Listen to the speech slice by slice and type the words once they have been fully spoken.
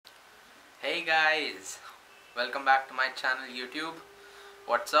Hey guys, welcome back to my channel YouTube.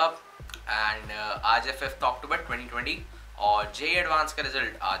 What's up? And आज है 5th October 2020 और JEE advance का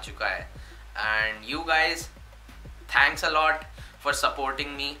result आ चुका है. And you guys, thanks a lot for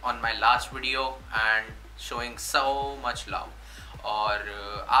supporting me on my last video and showing so much love. और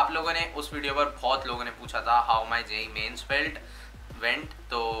आप लोगों ने उस वीडियो पर बहुत लोगों ने पूछा था how my JEE mains went.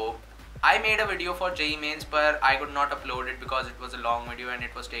 तो I made a video for JEE mains but I could not upload it because it was a long video and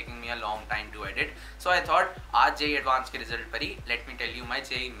it was taking me a long time to edit. So I thought आज JEE advanced के result पर ही let me tell you my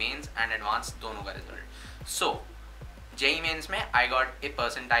JEE mains and advanced दोनों का result. So JEE mains में I got a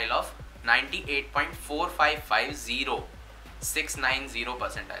percentile of 98.4550 690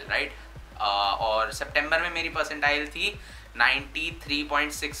 percentile, right? और सितंबर में मेरी percentile थी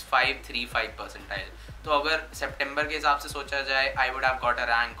 93.6535 परसेंटाइल. तो अगर सितंबर के हिसाब से सोचा जाए I would have got a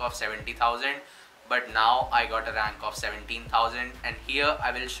rank of 70,000 but now I got a rank of 17,000 and here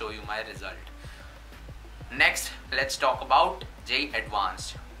I will show you my result. Next let's talk about JEE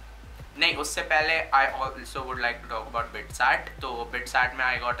advanced. नहीं, उससे पहले I also would like to talk about BITSAT. तो BITSAT में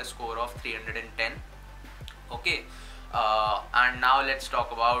I got a score of 310. Okay, and now let's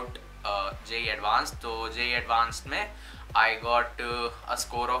talk about JEE advanced. तो JEE advanced में I got a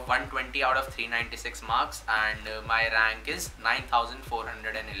score of 120 out of 396 marks and my rank is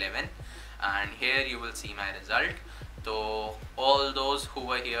 9,411 and here you will see my result. So all those who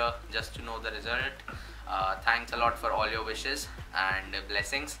were here just to know the result, thanks a lot for all your wishes and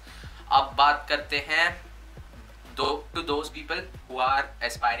blessings. अब बात करते हैं to those people who are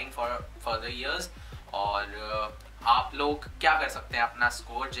aspiring for further years और आप लोग क्या कर सकते हैं अपना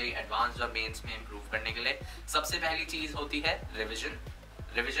स्कोर JEE एडवांस्ड और मेंस में इम्प्रूव करने के लिए. सबसे पहली चीज़ होती है revision.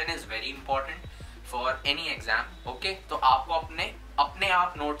 Revision is very important for any exam. Okay, तो आपको अपने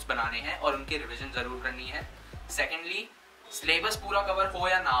आप नोट्स बनाने हैं और उनकी रिविजन ज़रूर करनी है. सेकेंडली, सिलेबस पूरा कवर हो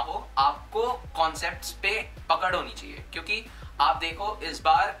या ना हो, आपको कॉन्सेप्ट्स पे पकड़ होनी चाहिए. क्योंकि आप देखो इस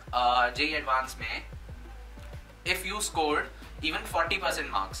बार JEE एडवांस में if you scored even 40%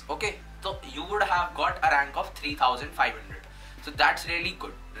 marks, okay, so you would have got a rank of 3,500. So that's really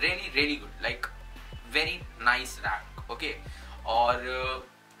good, really good, like very nice rank. Okay, और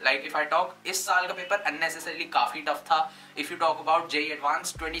like if I talk, इस साल का paper unnecessarily काफ़ी tough था. If you talk about JEE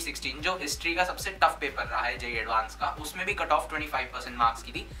Advanced 2016, जो history का सबसे tough paper रहा है JEE Advanced का, उसमें भी कट ऑफ 25% मार्क्स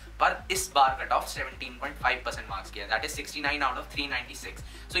की थी, पर इस बार कट ऑफ 17.5% मार्क्स किया. That is 69 out of 396.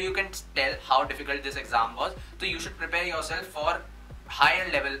 So you can tell how difficult this exam was. So you should prepare yourself for higher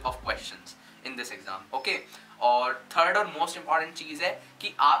level of questions in this exam. Okay. और third और most important चीज़ है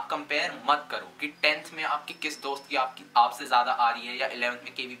कि आप compare मत करो कि 10th में आपकी किस दोस्त की आपसे ज़्यादा आ रही है या 11th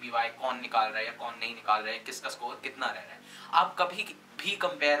में KVPY कौन निकाल रहा है या कौन नहीं निकाल रहा है, किसका स्कोर कितना रह रहा है. आप कभी भी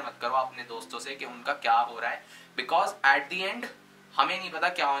कंपेयर मत करो अपने दोस्तों से कि उनका क्या हो रहा है, बिकॉज एट द एंड हमें नहीं पता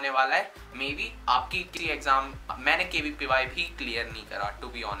क्या होने वाला है. मे बी आपकी किसी एग्जाम, मैंने KVPY भी क्लियर नहीं करा टू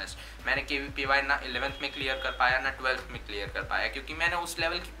बी ऑनेस्ट. मैंने KVPY ना 11th में क्लियर कर पाया ना 12th में क्लियर कर पाया, क्योंकि मैंने उस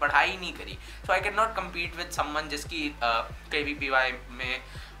लेवल की पढ़ाई नहीं करी. सो I can not compete with someone जिसकी KVPY में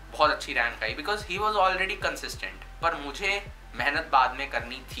बहुत अच्छी rank I, because he was already consistent. पर मुझे मेहनत बाद में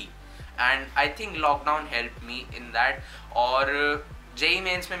करनी थी and I think lockdown help me in that. और JEE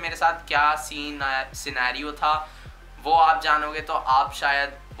मेंस में मेरे साथ क्या सिनेरियो था वो आप जानोगे तो आप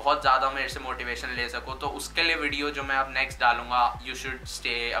शायद बहुत ज़्यादा मेरे से मोटिवेशन ले सको. तो उसके लिए वीडियो जो मैं अब नेक्स्ट डालूंगा, you should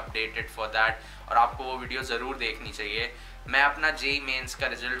stay updated for that और आपको वो वीडियो ज़रूर देखनी चाहिए. मैं अपना JEE मेंस का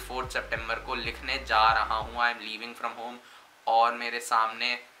रिजल्ट 4 सितंबर को लिखने जा रहा हूँ. I am leaving from home और मेरे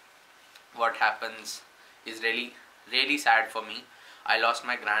सामने what happens is really sad for me. I lost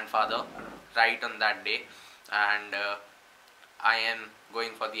my grandfather right on that day and I am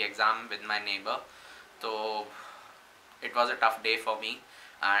going for the exam with my neighbor. So it was a tough day for me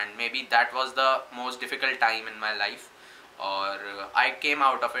and maybe that was the most difficult time in my life और I came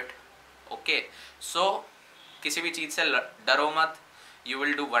out of it. Okay, so किसी भी चीज़ से डरो मत. You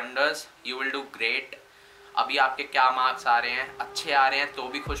will do wonders, you will do great. अभी आपके क्या marks आ रहे हैं, अच्छे आ रहे हैं तो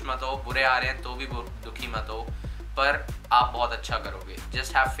भी खुश मत हो, बुरे आ रहे हैं तो भी दुखी मत हो, पर आप बहुत अच्छा करोगे.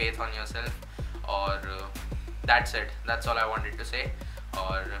 Just have faith on yourself और that's it. That's all I wanted to say.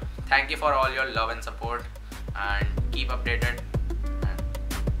 और thank you for all your love and support and keep updated and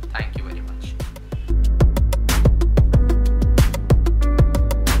thank you very much.